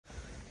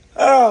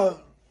Uh,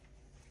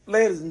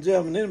 Ladies and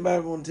gentlemen,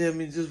 anybody want to tell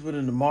me just what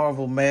in the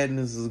Marvel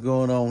madness is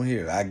going on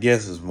here? I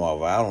guess it's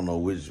Marvel. I don't know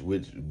which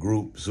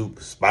group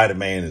Super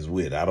Spider-Man is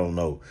with. I don't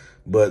know.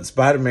 But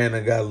Spider-Man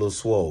done got a little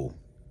swole.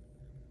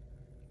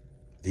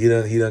 He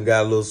done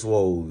got a little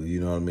swole, you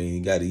know what I mean? He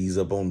got to ease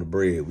up on the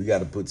bread. We got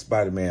to put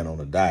Spider-Man on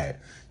a diet.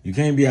 You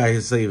can't be out here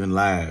saving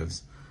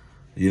lives,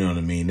 you know what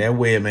I mean? That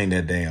web ain't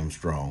that damn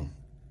strong.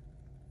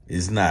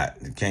 It's not.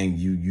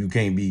 You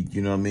can't be,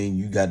 you know what I mean?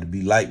 You got to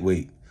be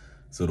lightweight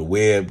so the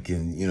web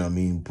can, you know what I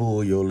mean,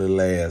 pull your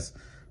little ass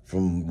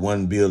from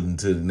one building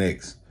to the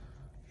next.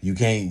 You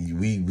can't,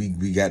 we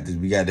got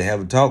to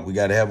have a talk. We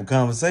got to have a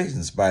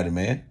conversation,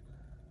 Spider-Man.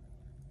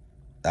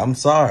 I'm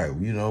sorry,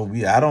 you know,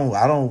 I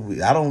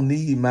don't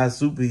need my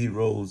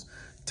superheroes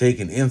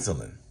taking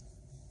insulin.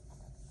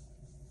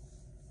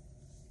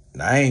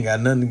 And I ain't got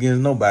nothing against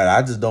nobody.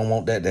 I just don't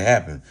want that to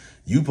happen.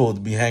 You supposed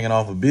to be hanging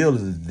off a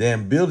building, the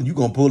damn building. You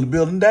gonna pull the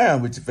building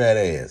down with your fat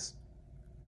ass.